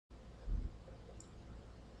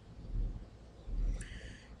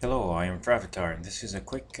Hello, I am Fraps, and this is a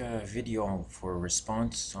quick video for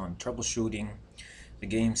response on troubleshooting the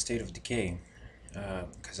game State of Decay,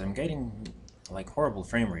 because I'm getting like horrible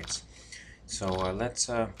frame rates. So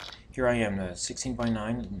here I am, 16 by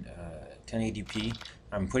 9, 1080p.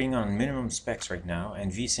 I'm putting on minimum specs right now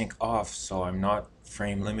and VSync off, so I'm not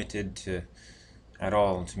frame limited at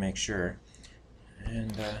all to make sure.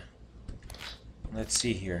 And let's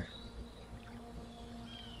see here.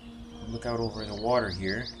 Look out over the water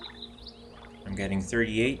here. I'm getting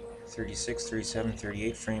 38, 36, 37,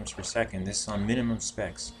 38 frames per second. This is on minimum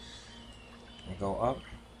specs. I go up.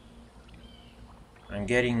 I'm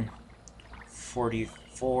getting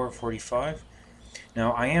 44, 45.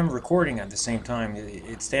 Now I am recording at the same time.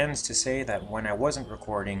 It stands to say that when I wasn't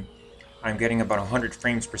recording, I'm getting about 100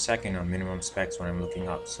 frames per second on minimum specs when I'm looking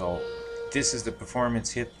up. So this is the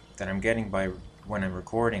performance hit that I'm getting by when I'm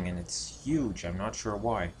recording, and it's huge. I'm not sure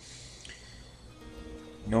why.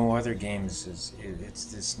 No other games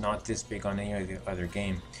it's not this big on any other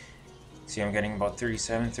game. See, I'm getting about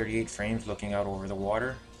 37, 38 frames looking out over the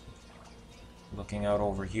water. Looking out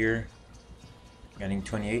over here, getting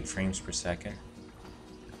 28 frames per second.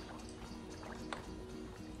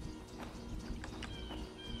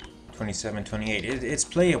 (27, 28). It's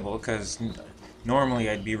playable because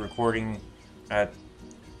normally I'd be recording at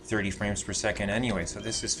 30 frames per second anyway, so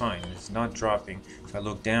this is fine. It's not dropping. If I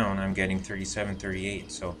look down, I'm getting 37,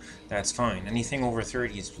 38, so that's fine. Anything over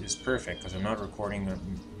 30 is perfect because I'm not recording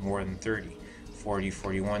more than 30. 40,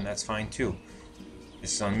 41, that's fine too.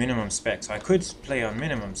 This is on minimum specs. I could play on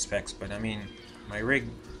minimum specs, but I mean, my rig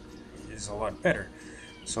is a lot better.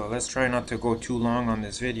 So let's try not to go too long on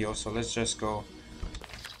this video, so let's just go,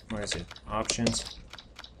 what is it? Options,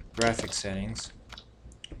 graphic settings,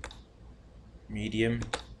 medium.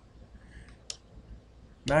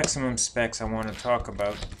 Maximum specs I want to talk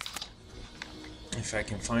about, if I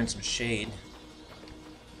can find some shade.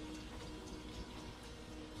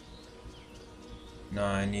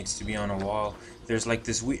 No, it needs to be on a wall. There's like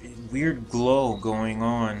this weird glow going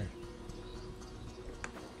on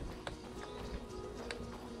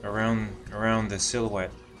around the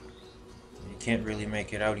silhouette. You can't really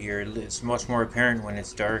make it out here. It's much more apparent when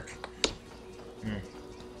it's dark.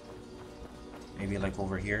 Maybe like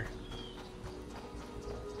over here.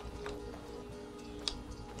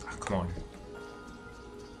 Come on.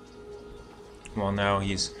 Well, now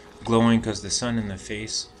he's glowing because the sun in the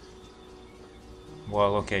face.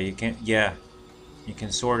 Well, okay, you can't. Yeah, you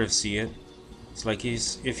can sort of see it. It's like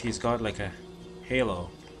if he's got like a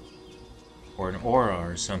halo or an aura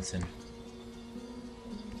or something.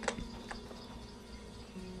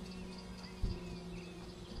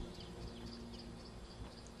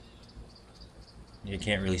 You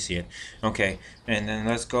can't really see it. Okay, and then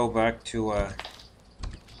let's go back to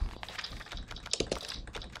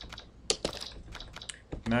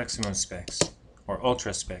maximum specs or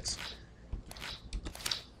ultra specs.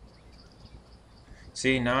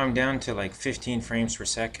 See, now I'm down to like 15 frames per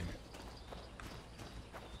second.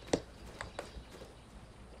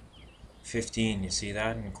 15, you see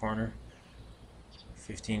that in the corner?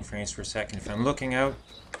 15 frames per second. If I'm looking out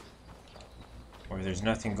where there's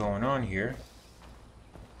nothing going on here,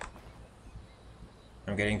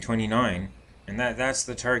 I'm getting 29, and that's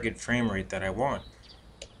the target frame rate that I want.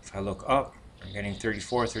 If I look up, I'm getting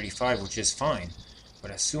 34, 35, which is fine.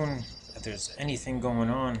 But as soon as there's anything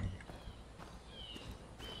going on,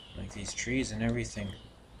 like these trees and everything,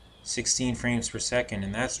 16 frames per second,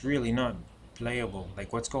 and that's really not playable.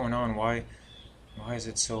 Like, what's going on? Why is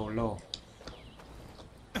it so low?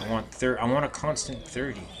 I want a constant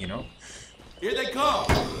 30, you know? Here they come!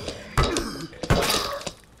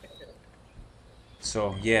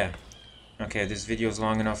 So, yeah. Okay, this video is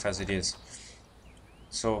long enough as it is.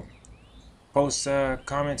 So, post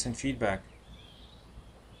comments and feedback.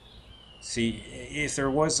 See, if there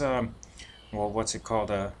was a, well, what's it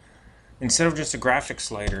called? Instead of just a graphics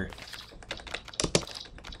slider,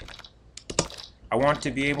 I want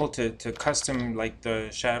to be able to custom like the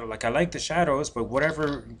shadow. Like, I like the shadows, but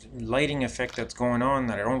whatever lighting effect that's going on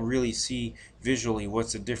that I don't really see visually,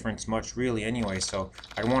 what's the difference much really anyway. So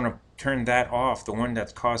I want to turn that off, the one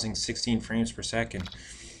that's causing 16 frames per second.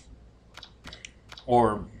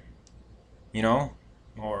 Or, you know,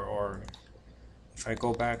 or if I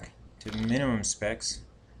go back to minimum specs,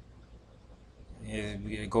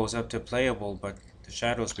 it goes up to playable, but the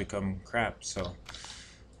shadows become crap. So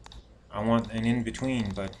I want an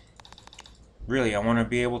in-between, but really I want to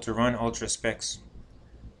be able to run ultra specs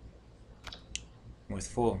with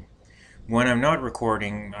full. When I'm not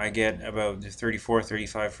recording, I get about 34,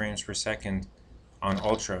 35 frames per second on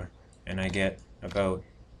ultra, and I get about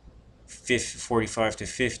 45 to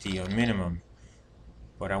 50 on minimum,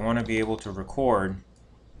 but I want to be able to record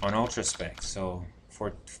on ultra spec. So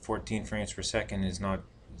 14 frames per second is not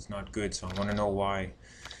good. So I want to know why.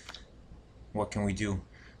 What can we do?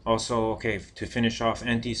 Also, okay, to finish off,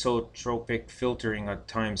 anisotropic filtering at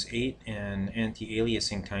 ×8 and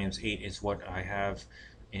anti-aliasing ×8 is what I have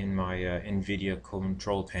in my Nvidia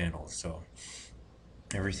control panel. So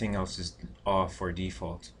everything else is off or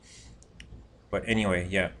default. But anyway,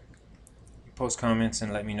 yeah, post comments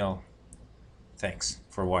and let me know. Thanks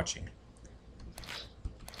for watching.